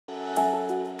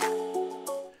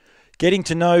Getting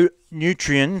to know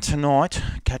Nutrien tonight,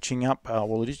 catching up.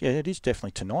 Well, it is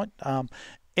definitely tonight.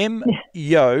 Em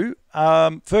Yeo.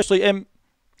 Firstly, Em,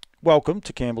 welcome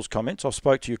to Campbell's Comments. I've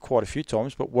spoke to you quite a few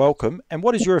times, but welcome. And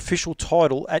what is your official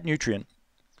title at Nutrien?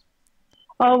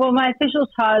 Oh, well, my official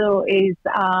title is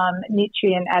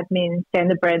Nutrien Admin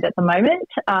Standardbred at the moment.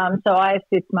 So I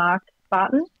assist Mark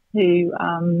Barton, who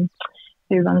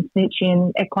runs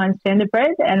Nutrien Equine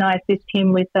Standardbred, and I assist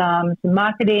him with some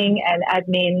marketing and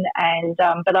admin. And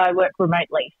but I work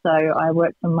remotely, so I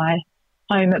work from my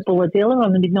home at Bulahdelah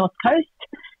on the mid-north coast.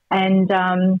 And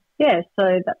so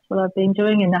that's what I've been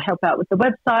doing, and I help out with the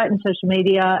website and social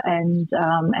media and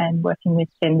working with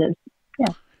vendors.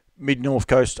 Yeah. Mid-north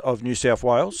coast of New South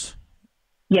Wales?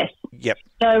 Yes. Yep.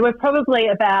 So we're probably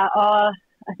about, I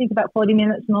think about 40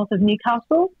 minutes north of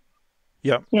Newcastle.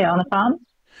 Yep. Yeah, on a farm.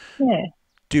 Yeah.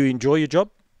 Do you enjoy your job?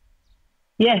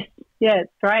 Yes. Yeah,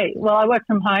 it's great. Well, I work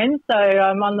from home, so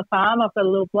I'm on the farm. I've got a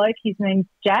little bloke. His name's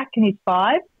Jack, and he's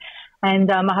 5. And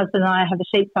my husband and I have a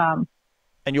sheep farm.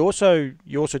 And you also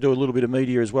do a little bit of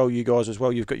media as well, you guys as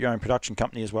well. You've got your own production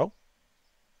company as well.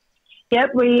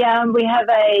 Yep, we have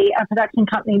a production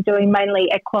company doing mainly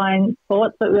equine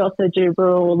sports, but we also do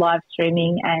rural live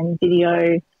streaming and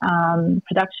video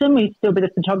production. We do a bit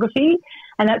of photography,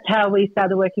 and that's how we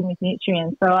started working with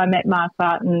Nutrien. So I met Mark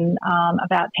Barton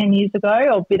about 10 years ago,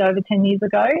 or a bit over 10 years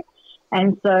ago.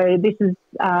 And so this is,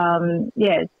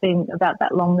 it's been about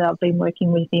that long that I've been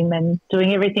working with him and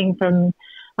doing everything from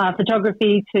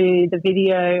photography to the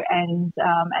video and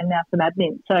now some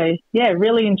admin. So yeah,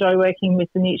 really enjoy working with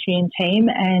the Nutrien team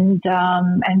and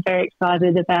very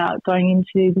excited about going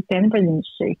into the standardbred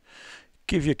industry.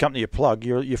 Give your company a plug.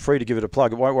 You're free to give it a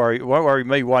plug. It won't worry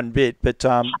me one bit. But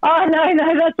oh no,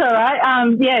 that's all right.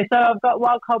 So I've got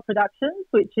Wild Colt Productions,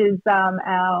 which is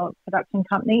our production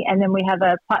company, and then we have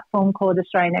a platform called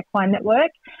Australian Equine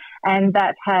Network, and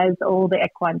that has all the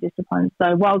equine disciplines.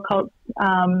 So Wild Colt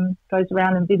goes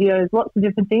around and videos lots of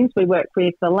different things. We work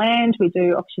with the land, we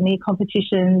do auctioneer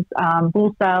competitions,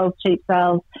 bull sales, sheep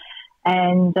sales,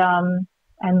 and a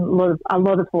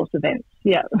lot of horse events.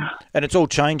 Yeah, and it's all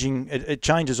changing. It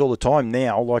changes all the time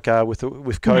now. Like with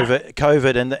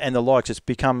COVID and the likes, it's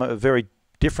become a very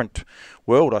different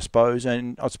world, I suppose.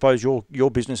 And I suppose your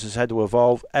business has had to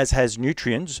evolve, as has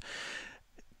Nutrien's.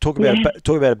 Talk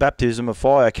about a baptism of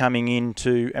fire coming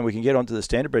into, and we can get onto the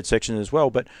standardbred section as well.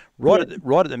 But right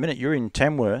at the minute, you're in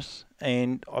Tamworth,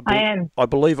 and I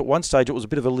believe at one stage it was a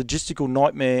bit of a logistical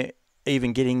nightmare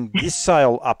even getting this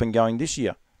sale up and going this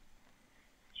year.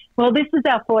 Well, this is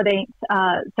our 14th,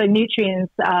 so Nutrien's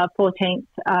 14th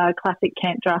classic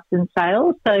camp draft and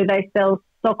sale. So they sell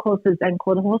stock horses and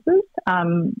quarter horses,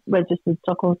 registered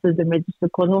stock horses and registered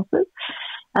quarter horses.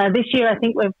 This year, I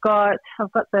think I've got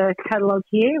the catalogue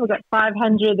here. We've got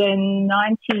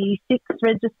 596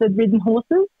 registered ridden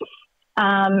horses.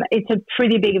 It's a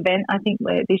pretty big event. I think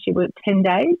this year we're 10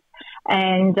 days.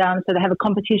 And so they have a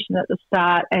competition at the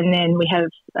start, and then we have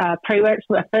pre-works.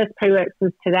 Our first pre-works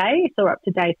was today, so we're up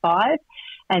to day 5.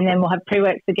 And then we'll have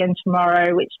pre-works again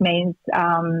tomorrow, which means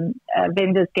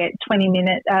vendors get 20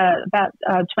 minutes, about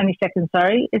 20 seconds,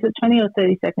 sorry. Is it 20 or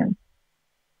 30 seconds?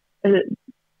 Is it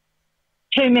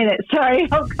 2 minutes? Sorry,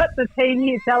 I've got the team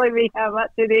here telling me how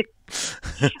much it is.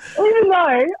 Even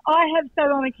though I have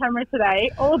sat on a camera today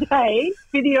all day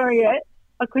videoing it,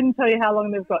 I couldn't tell you how long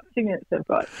they've got. 2 minutes they've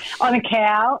got. On a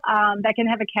cow, they can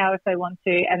have a cow if they want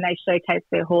to, and they showcase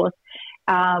their horse.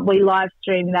 We live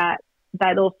stream that.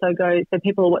 That also goes, so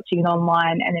people are watching it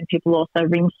online, and then people also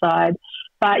ringside.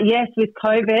 But yes, with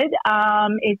COVID,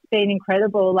 it's been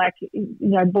incredible. Like,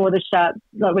 border shut.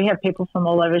 Like, we have people from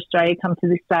all over Australia come to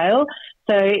this sale.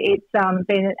 So it's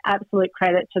been an absolute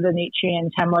credit to the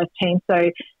Nutrien Tamworth team. So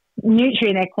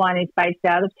Nutrien Equine is based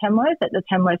out of Tamworth at the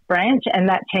Tamworth branch, and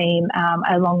that team,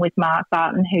 along with Mark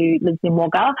Barton, who lives in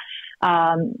Wagga,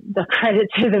 the credit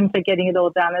to them for getting it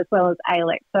all done, as well as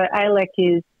ALEC. So ALEC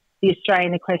is the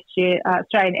Australian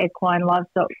Equine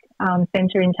Livestock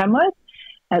Centre in Tamworth,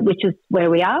 which is where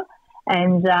we are,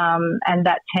 and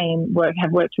that team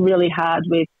have worked really hard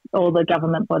with all the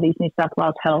government bodies, New South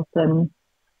Wales Health and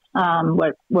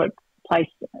workplace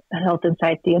health and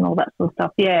safety and all that sort of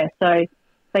stuff. Yeah, so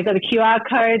they got a QR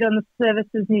code on the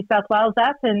Services New South Wales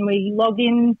app, and we log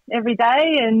in every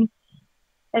day, and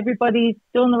everybody's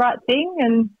doing the right thing,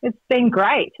 and it's been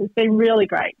great. It's been really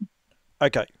great.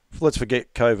 Okay, let's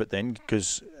forget COVID then,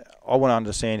 because I want to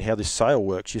understand how this sale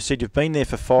works. You said you've been there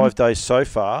for 5 days so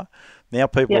far. Now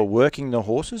people are working the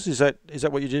horses. Is that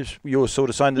what you're sort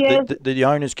of saying, that the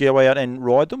owners go out and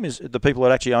ride them? Is the people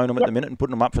that actually own them at the minute and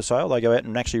putting them up for sale, they go out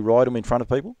and actually ride them in front of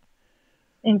people?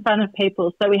 in front of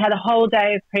people. So we had a whole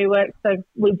day of pre-work. So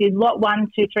we did lot 1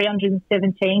 to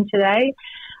 317 today.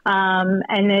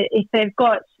 And if they've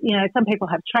got, some people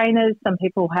have trainers, some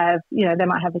people have, they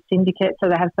might have a syndicate, so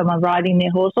they have someone riding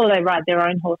their horse, or they ride their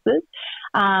own horses.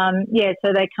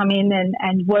 So they come in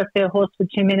and work their horse for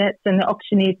 2 minutes, and the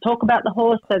auctioneers talk about the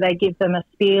horse, so they give them a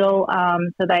spiel.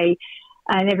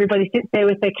 And everybody sits there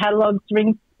with their catalogues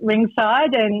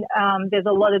ringside, and there's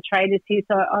a lot of traders here.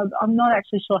 So I'm not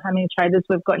actually sure how many traders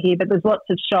we've got here, but there's lots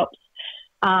of shops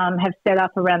have set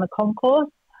up around the concourse.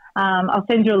 I'll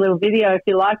send you a little video if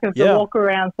you like of the walk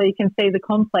around so you can see the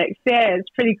complex. Yeah, it's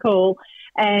pretty cool.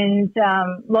 And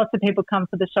lots of people come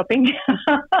for the shopping.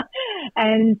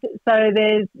 And so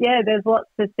there's lots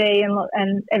to see,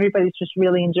 and everybody's just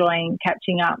really enjoying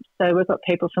catching up. So we've got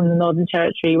people from the Northern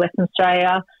Territory, Western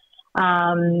Australia,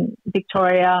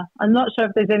 Victoria. I'm not sure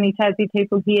if there's any Tassie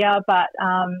people here, but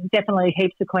definitely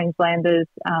heaps of Queenslanders,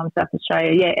 South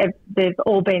Australia. Yeah, they've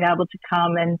all been able to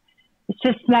come, and it's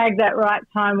just snagged that right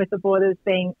time with the borders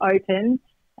being open.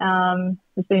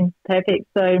 It's been perfect.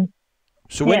 So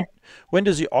when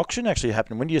does the auction actually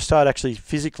happen? When do you start actually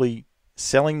physically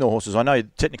selling the horses? I know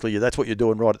technically that's what you're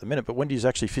doing right at the minute, but when do you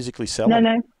actually physically sell them?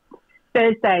 No,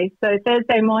 Thursday. So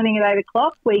Thursday morning at 8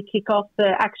 o'clock, we kick off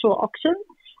the actual auction,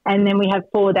 and then we have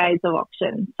 4 days of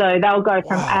auction. So they'll go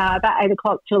from about 8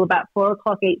 o'clock till about 4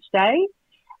 o'clock each day.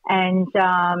 And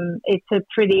it's a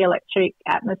pretty electric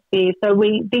atmosphere. So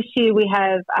this year we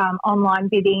have online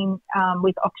bidding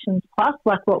with Auctions Plus,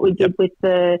 like what we did with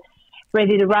the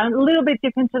Ready to Run. A little bit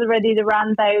different to the Ready to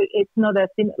Run, though. It's not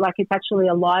it's actually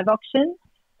a live auction.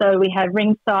 So we have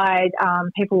ringside,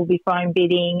 people will be phone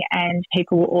bidding, and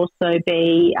people will also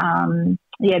be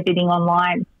bidding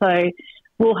online. So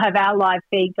we'll have our live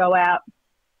feed go out,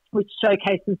 which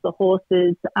showcases the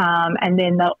horses, and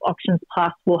then the Auctions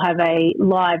Plus will have a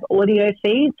live audio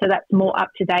feed, so that's more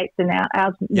up to date than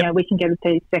ours. We can get a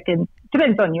 30-second,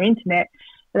 depends on your internet,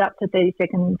 but up to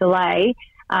 30-second delay.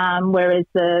 Whereas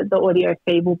the audio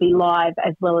feed will be live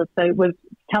as well. As so we're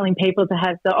telling people to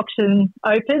have the auction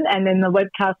open and then the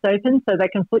webcast open, so they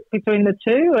can flip between the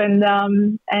two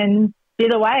and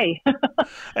bid away.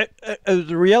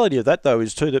 The reality of that, though,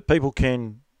 is too that people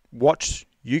can watch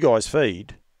you guys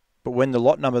feed, but when the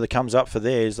lot number that comes up for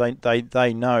theirs,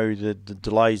 they know the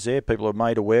delays there. People are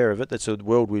made aware of it. That's the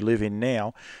world we live in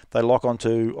now. They lock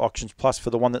onto Auctions Plus for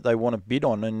the one that they want to bid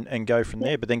on and go from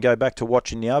there, but then go back to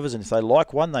watching the others. And if they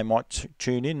like one, they might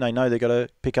tune in. They know they've got to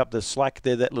pick up the slack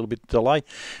there, that little bit delay.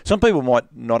 Some people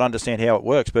might not understand how it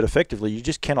works, but effectively you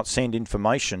just cannot send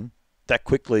information that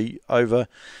quickly over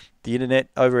the internet,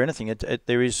 over anything.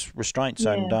 There is restraints,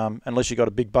 and unless you've got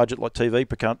a big budget like TV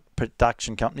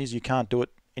production companies, you can't do it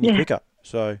any quicker.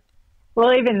 So,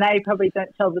 well, even they probably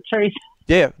don't tell the truth.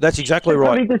 Yeah, that's exactly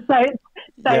right. Probably just say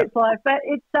it's live, but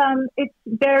it's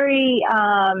very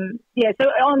So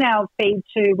on our feed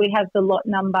too, we have the lot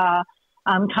number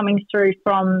coming through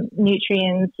from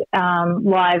Nutrien's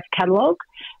live catalogue.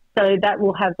 So that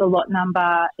will have the lot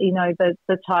number,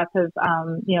 the type of,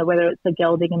 whether it's a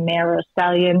gelding, a mare, or a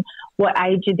stallion, what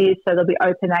age it is. So there'll be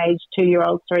open age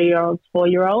 2-year-olds, 3-year-olds,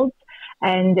 4-year-olds.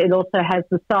 And it also has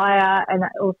the sire, and it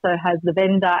also has the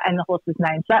vendor and the horse's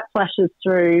name. So that flashes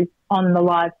through on the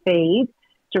live feed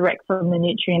direct from the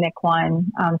Nutrien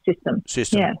Equine system.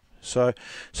 Yeah. So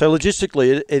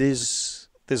logistically,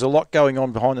 there's a lot going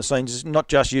on behind the scenes. It's not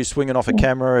just you swinging off a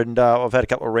camera, and I've had a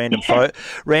couple of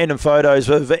random photos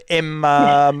of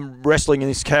Em wrestling in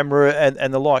this camera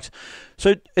and the likes.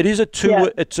 So it is it's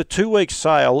a 2-week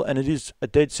sale, and it is a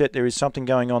dead set. There is something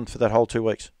going on for that whole 2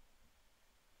 weeks.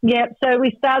 Yeah, so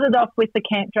we started off with the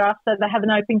camp draft. So they have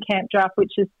an open camp draft,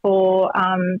 which is for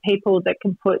people that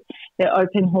can put their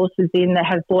open horses in that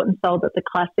have bought and sold at the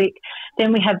Classic.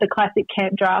 Then we have the Classic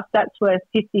camp draft. That's worth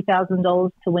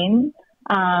 $50,000 to win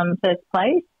first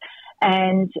place.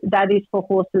 And that is for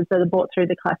horses that are bought through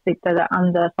the Classic that are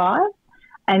under 5.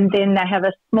 And then they have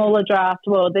a smaller draft.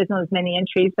 Well, there's not as many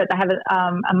entries, but they have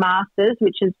a Masters,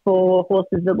 which is for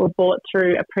horses that were bought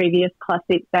through a previous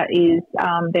Classic that is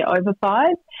they're over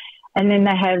 5. And then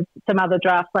they have some other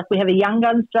drafts, like we have a Young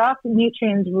Guns draft.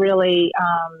 Nutrien's really,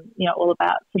 all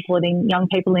about supporting young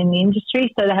people in the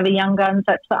industry. So they have a Young Guns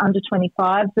that's for under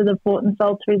 25 that have bought and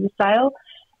sold through the sale.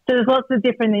 So there's lots of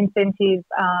different incentive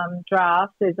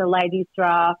drafts. There's a ladies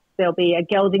draft. There'll be a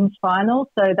geldings final.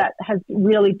 So that has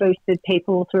really boosted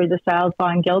people through the sales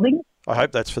buying geldings. I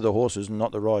hope that's for the horses and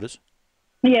not the riders.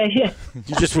 Yeah.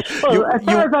 As far as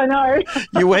I know,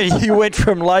 you went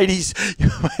from ladies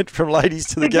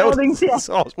to the geldings. Yeah.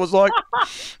 So I was like,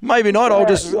 maybe not.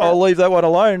 I'll leave that one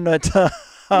alone. No,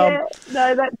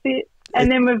 that's it.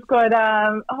 And then we've got,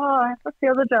 what's the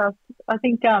other draft? I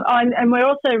think, and we're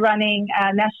also running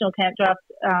our National Camp Draft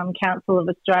Council of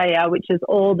Australia, which is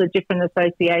all the different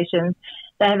associations.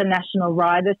 They have a national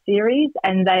rider series,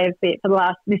 and they've been,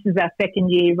 this is our second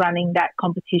year running that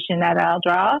competition at our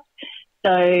draft.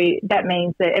 So that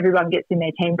means that everyone gets in their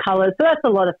team colours. So that's a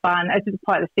lot of fun. It's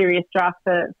quite a serious draft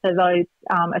for those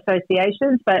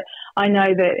associations, but I know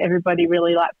that everybody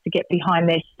really likes to get behind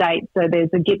their state. So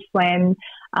there's a Gippsland,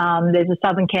 there's a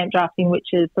Southern Camp Drafting, which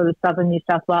is sort of Southern New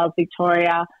South Wales,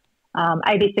 Victoria,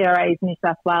 ABCRA is New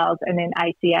South Wales, and then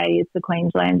ACA is the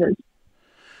Queenslanders.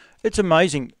 It's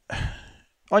amazing.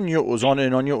 I knew it was on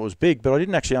and I knew it was big, but I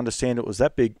didn't actually understand it was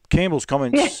that big. Campbell's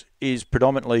Comments is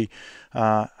predominantly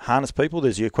harness people.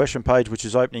 There's the equestrian page, which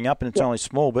is opening up, and it's only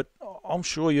small, but I'm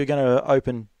sure you're going to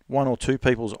open one or two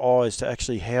people's eyes to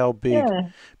actually how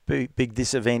big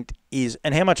this event is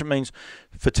and how much it means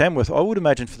for Tamworth. I would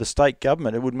imagine for the state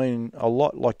government, it would mean a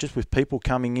lot, like just with people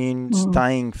coming in,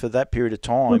 staying for that period of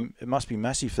time. It must be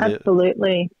massive for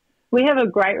Absolutely. We have a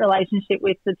great relationship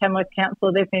with the Tamworth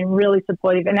Council. They've been really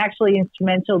supportive and actually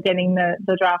instrumental getting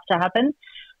the draft to happen,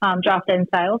 draft and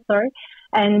sale, sorry.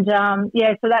 And,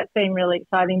 so that's been really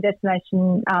exciting.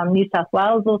 Destination New South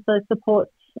Wales also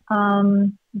supports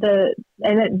and it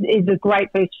is a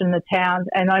great boost from the town.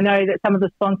 And I know that some of the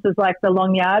sponsors, like the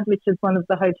Long Yard, which is one of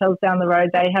the hotels down the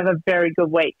road, they have a very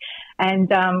good week. And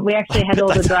we actually had all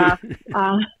the drafts.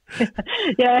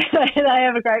 They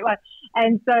have a great one.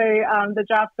 And so the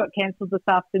draft got cancelled this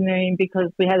afternoon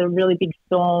because we had a really big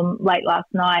storm late last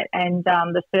night, and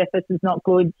the surface is not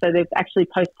good. So they've actually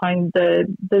postponed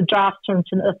the drafts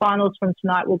the finals from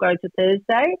tonight will go to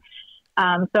Thursday.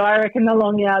 So I reckon the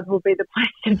Long Yard will be the place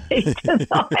to be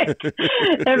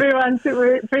tonight. Everyone's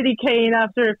pretty keen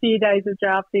after a few days of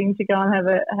drafting to go and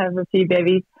have a few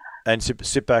bevies. And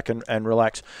sit back and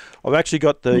relax. I've actually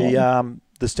got the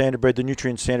Standardbred, the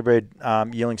Nutrien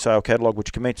Standardbred yearling sale catalogue,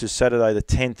 which commences Saturday the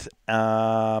 10th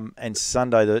and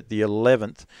Sunday the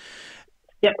 11th.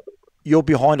 Yep. You're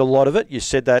behind a lot of it. You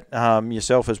said that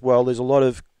yourself as well. There's a lot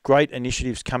of great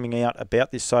initiatives coming out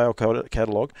about this sale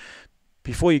catalogue.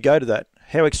 Before you go to that,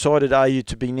 how excited are you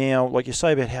to be now, like you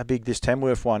say about how big this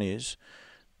Tamworth one is,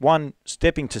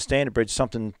 stepping to Standardbred,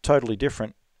 something totally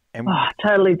different. And,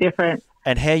 totally different.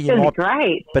 And how you might,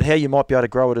 great. But how you might be able to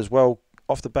grow it as well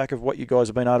off the back of what you guys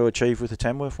have been able to achieve with the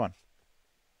Tamworth one.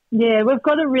 Yeah, we've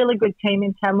got a really good team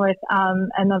in Tamworth.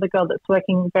 Another girl that's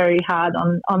working very hard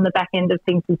on the back end of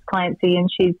things is Clancy, and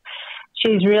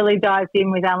she's really dived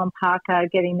in with Alan Parker,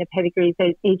 getting the pedigrees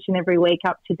each and every week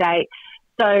up to date.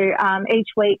 So each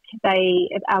week,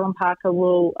 Alan Parker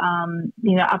will,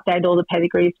 update all the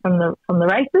pedigrees from the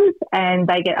races, and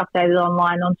they get updated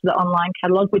online onto the online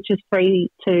catalogue, which is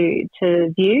free to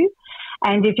view.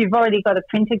 And if you've already got a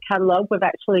printed catalogue, we've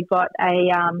actually got a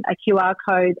QR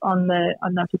code on the. I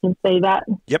don't know if you can see that.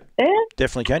 Yep. There,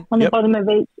 definitely can. On the bottom of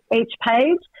each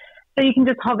page. So you can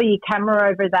just hover your camera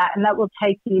over that, and that will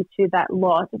take you to that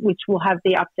lot, which will have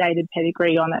the updated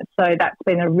pedigree on it. So that's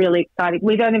been a really exciting.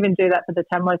 We don't even do that for the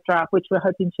Tamworth draft, which we're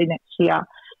hoping to next year.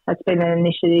 That's been an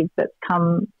initiative that's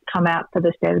come out for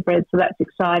the Standardbred, so that's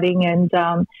exciting. And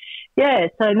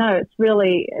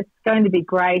it's going to be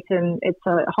great, and it's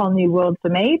a whole new world for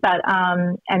me,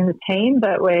 and the team.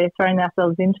 But we're throwing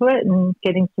ourselves into it and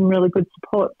getting some really good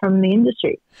support from the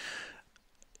industry.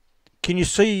 Can you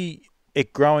see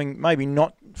it growing, maybe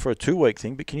not for a 2-week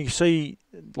thing, but can you see,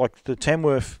 like the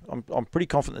Tamworth, I'm pretty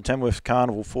confident the Tamworth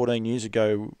Carnival 14 years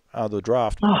ago, the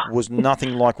draft, was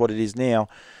nothing like what it is now.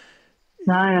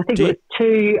 No, I think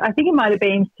it might have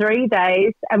been 3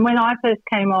 days. And when I first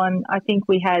came on, I think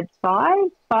we had five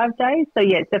days. So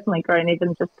yeah, it's definitely grown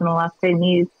even just in the last 10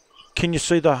 years. Can you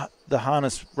see the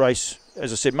harness race,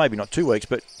 as I said, maybe not 2 weeks,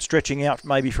 but stretching out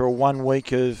maybe for a 1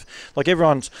 week of, like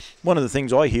one of the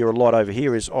things I hear a lot over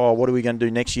here is, what are we going to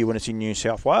do next year when it's in New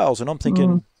South Wales? And I'm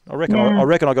thinking, I reckon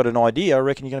I got an idea. I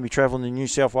reckon you're going to be travelling to New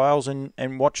South Wales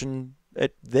and watching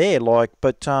it there,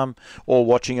 or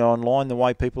watching it online the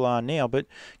way people are now. But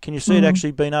can you see it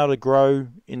actually being able to grow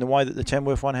in the way that the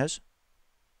Tamworth one has?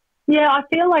 Yeah, I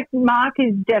feel like Mark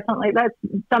is that's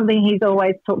something he's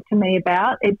always talked to me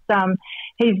about. It's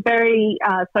he's very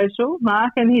social,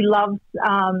 Mark, and he loves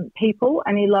people,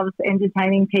 and he loves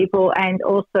entertaining people and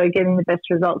also getting the best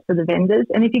results for the vendors.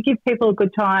 And if you give people a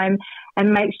good time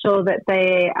and make sure that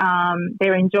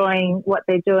they're enjoying what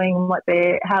they're doing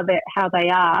and how they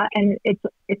are, and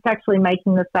it's actually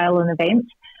making the sale an event.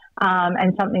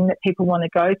 And something that people want to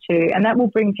go to, and that will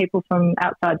bring people from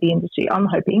outside the industry, I'm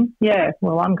hoping. Yeah,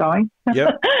 well, I'm going.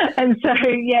 Yep. And so,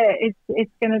 yeah,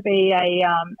 it's going to be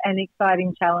an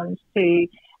exciting challenge to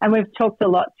and we've talked a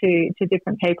lot to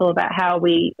different people about how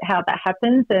that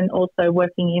happens, and also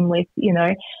working in with, you know,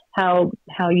 how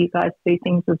you guys do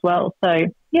things as well. So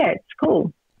yeah, it's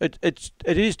cool. It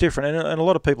is different, and a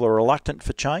lot of people are reluctant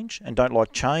for change and don't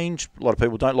like change. A lot of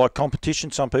people don't like competition.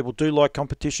 Some people do like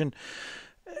competition.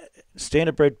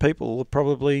 Standardbred people are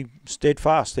probably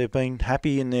steadfast. They've been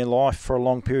happy in their life for a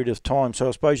long period of time. So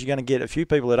I suppose you're going to get a few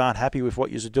people that aren't happy with what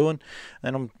you're doing,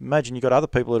 and I imagine you've got other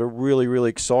people that are really,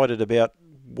 really excited about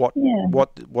what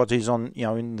is on, you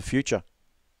know, in the future.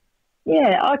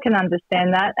 Yeah, I can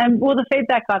understand that. And well, the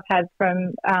feedback I've had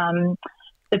from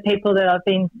the people that I've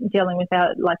been dealing with,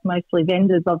 like mostly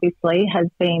vendors, obviously, has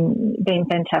been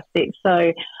fantastic.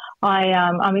 So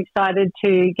I'm excited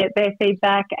to get their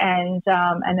feedback, and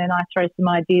then I throw some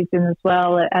ideas in as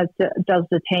well, as does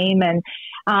the team. And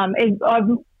I've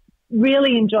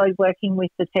really enjoyed working with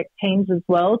the tech teams as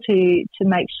well to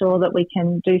make sure that we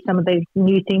can do some of these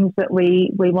new things that we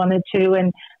wanted to.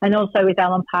 And also with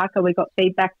Alan Parker, we got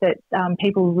feedback that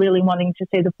people really wanting to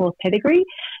see the fourth pedigree.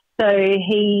 So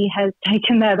he has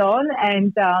taken that on,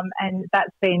 and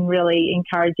that's been really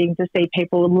encouraging to see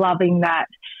people loving that.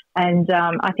 And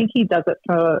I think he does it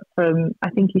from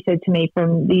I think he said to me,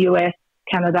 from the US,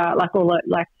 Canada,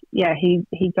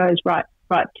 he goes right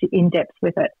to in depth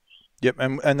with it. Yep,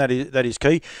 and that is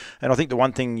key. And I think the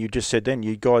one thing you just said then,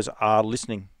 you guys are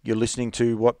listening. You're listening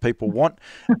to what people want,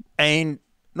 and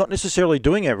not necessarily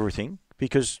doing everything,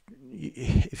 because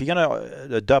if you're going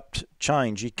to adopt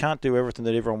change, you can't do everything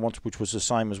that everyone wants, which was the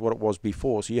same as what it was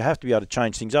before. So you have to be able to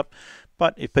change things up.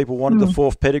 But if people wanted the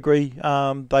fourth pedigree,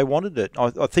 they wanted it.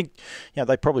 I think, you know,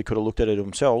 they probably could have looked at it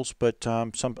themselves, but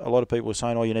a lot of people were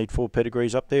saying, oh, you need 4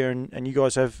 pedigrees up there, and you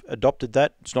guys have adopted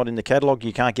that. It's not in the catalogue.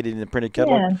 You can't get it in the printed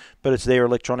catalogue, but it's there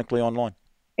electronically online.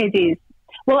 It is.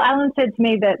 Well, Alan said to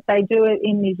me that they do it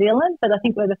in New Zealand, but I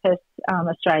think we're the first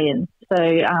Australians. So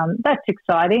that's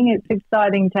exciting. It's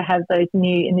exciting to have those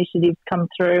new initiatives come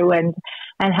through and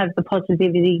have the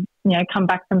positivity, you know, come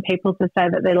back from people to say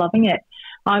that they're loving it.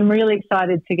 I'm really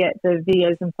excited to get the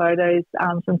videos and photos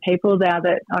from people now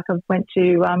that, like, I went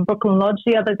to Brooklyn Lodge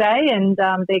the other day, and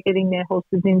they're getting their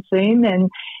horses in soon, and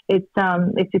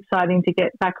it's exciting to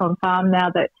get back on farm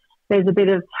now that there's a bit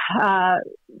of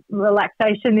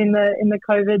relaxation in the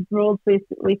COVID rules with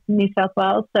New South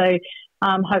Wales. So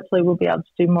hopefully we'll be able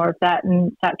to do more of that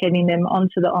and start getting them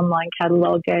onto the online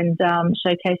catalogue and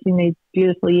showcasing these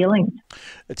beautiful yearlings.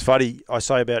 It's funny, I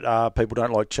say about people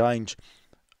don't like change.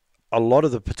 A lot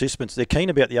of the participants, they're keen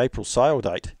about the April sale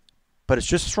date, but it's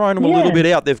just thrown them a little bit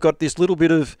out. They've got this little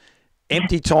bit of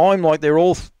empty time, like they're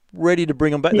all ready to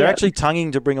bring them back. They're actually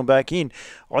tonguing to bring them back in.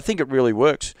 I think it really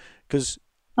works because...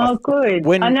 Oh, good.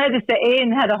 I noticed that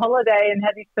Ian had a holiday and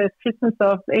had his first Christmas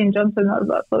off. Ian Johnson, I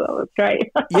thought that was great.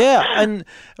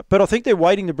 But I think they're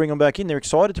waiting to bring them back in. They're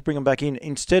excited to bring them back in.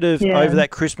 Instead of over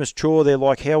that Christmas chore, they're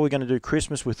like, how are we going to do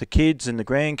Christmas with the kids and the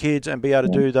grandkids and be able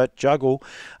to do that juggle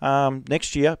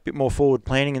next year? A bit more forward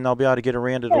planning, and they'll be able to get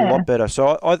around it a lot better.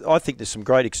 So I think there's some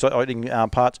great, exciting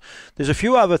parts. There's a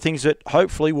few other things that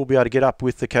hopefully we'll be able to get up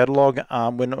with the catalogue.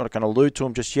 We're not going to allude to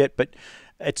them just yet, but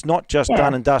it's not just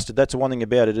done and dusted. That's the one thing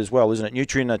about it as well, isn't it?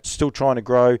 Nutrien are still trying to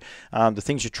grow. The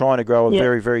things you're trying to grow are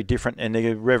very, very different, and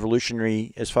they're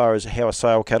revolutionary as far as how a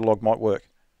sale catalogue might work.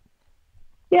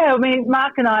 Yeah, I mean,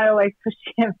 Mark and I always push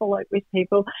the envelope with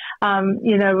people.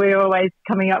 You know, we're always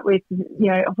coming up with, you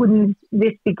know, wouldn't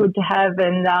this be good to have?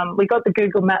 And we got the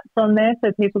Google Maps on there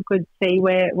so people could see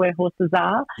where horses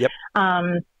are. Yep.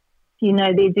 You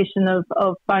know, the addition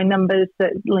of phone numbers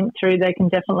that link through, they can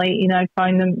definitely, you know,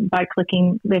 phone them by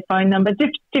clicking their phone number.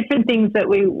 Different things that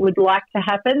we would like to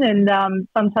happen. And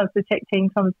sometimes the tech team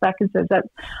comes back and says that's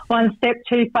one step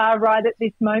too far right at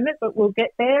this moment, but we'll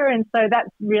get there. And so that's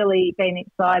really been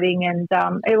exciting, and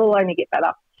it will only get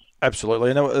better. Absolutely.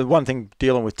 And one thing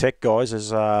dealing with tech guys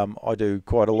is I do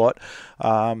quite a lot.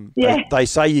 They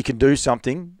say you can do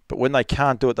something, but when they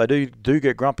can't do it, they do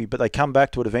get grumpy, but they come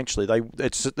back to it eventually.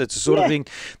 It's the sort of thing,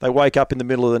 they wake up in the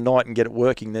middle of the night and get it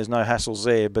working. There's no hassles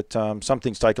there, but some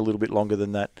things take a little bit longer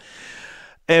than that.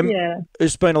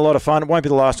 It's been a lot of fun. It won't be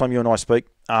the last time you and I speak.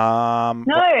 No,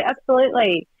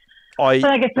 absolutely. So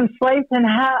I get some sleep, and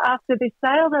after this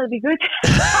sale, that'll be good.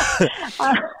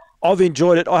 I've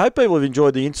enjoyed it. I hope people have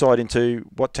enjoyed the insight into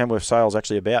what Tamworth Sale is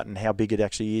actually about and how big it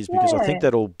actually is, because I think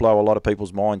that'll blow a lot of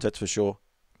people's minds, that's for sure.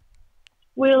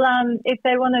 We'll, if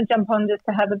they want to jump on just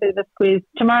to have a bit of a squeeze,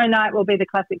 tomorrow night will be the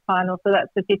classic final. So that's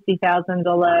the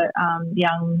 $50,000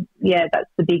 young. Yeah, that's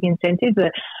the big incentive.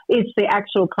 But it's the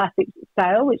actual classic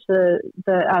sale, which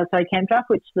camp draft,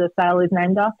 which the sale is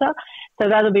named after. So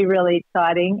that'll be really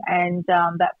exciting. And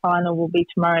that final will be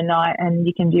tomorrow night, and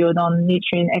you can view it on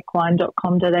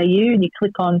nutrienequine.com.au, and you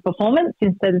click on performance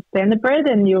instead of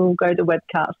Standardbred, and you'll go to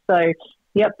webcast. So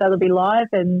yep, that'll be live,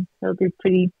 and it'll be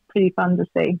pretty fun to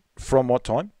see. From what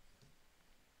time?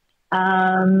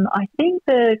 I think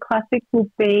the classic will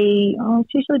be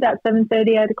it's usually about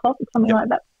 7:30, 8 o'clock, something like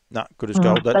that. No, good as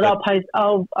gold. But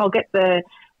I'll get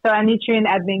so our nutrient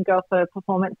admin girl for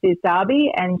performance is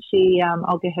Darby, and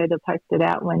I'll get her to post it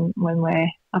out when we're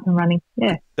up and running.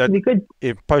 Yeah, it'll be good.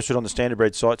 Post it on the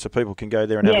Standardbred site so people can go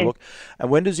there and have a look.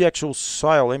 And when does the actual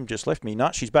sale? Em just left me.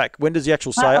 No, she's back. When does the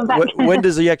actual sale? When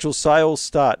does the actual sale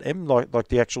start? Em, like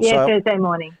the actual sale? Thursday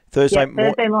morning. Thursday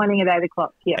morning at 8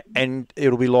 o'clock. Yeah. And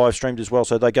it'll be live streamed as well.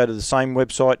 So they go to the same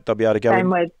website. They'll be able to go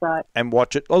website and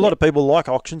watch it. A lot of people like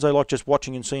auctions. They like just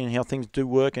watching and seeing how things do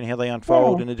work and how they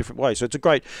unfold in a different way. So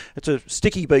it's a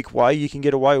sticky beak way. You can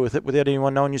get away with it without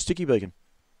anyone knowing you're sticky beaking.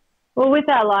 Well, with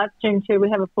our live stream too, we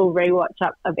have a full rewatch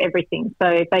up of everything. So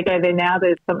if they go there now,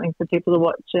 there's something for people to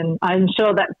watch. And I'm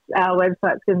sure that our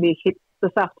website's going to be a hit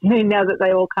this afternoon now that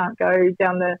they all can't go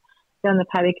down the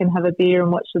paddock and have a beer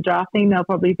and watch the drafting. They'll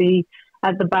probably be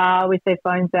at the bar with their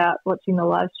phones out watching the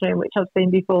live stream, which I've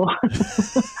seen before.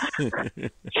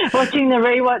 Watching the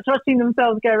rewatch, watching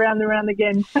themselves go round and round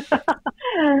again.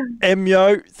 Em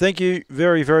Yeo, thank you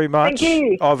very, very much. Thank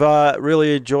you. I've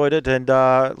really enjoyed it, and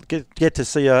get to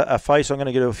see a face. I'm going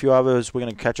to get a few others. We're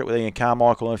going to catch up with Ian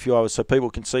Carmichael and a few others so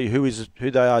people can see who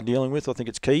they are dealing with. I think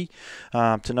it's key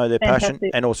to know their passion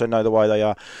and also know the way they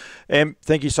are. Em,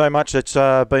 thank you so much. It's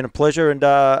been a pleasure, and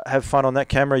have fun on that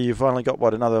camera. You've only got,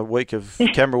 another week of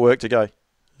camera work to go.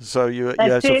 So you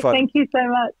have some fun. Thank you so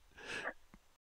much.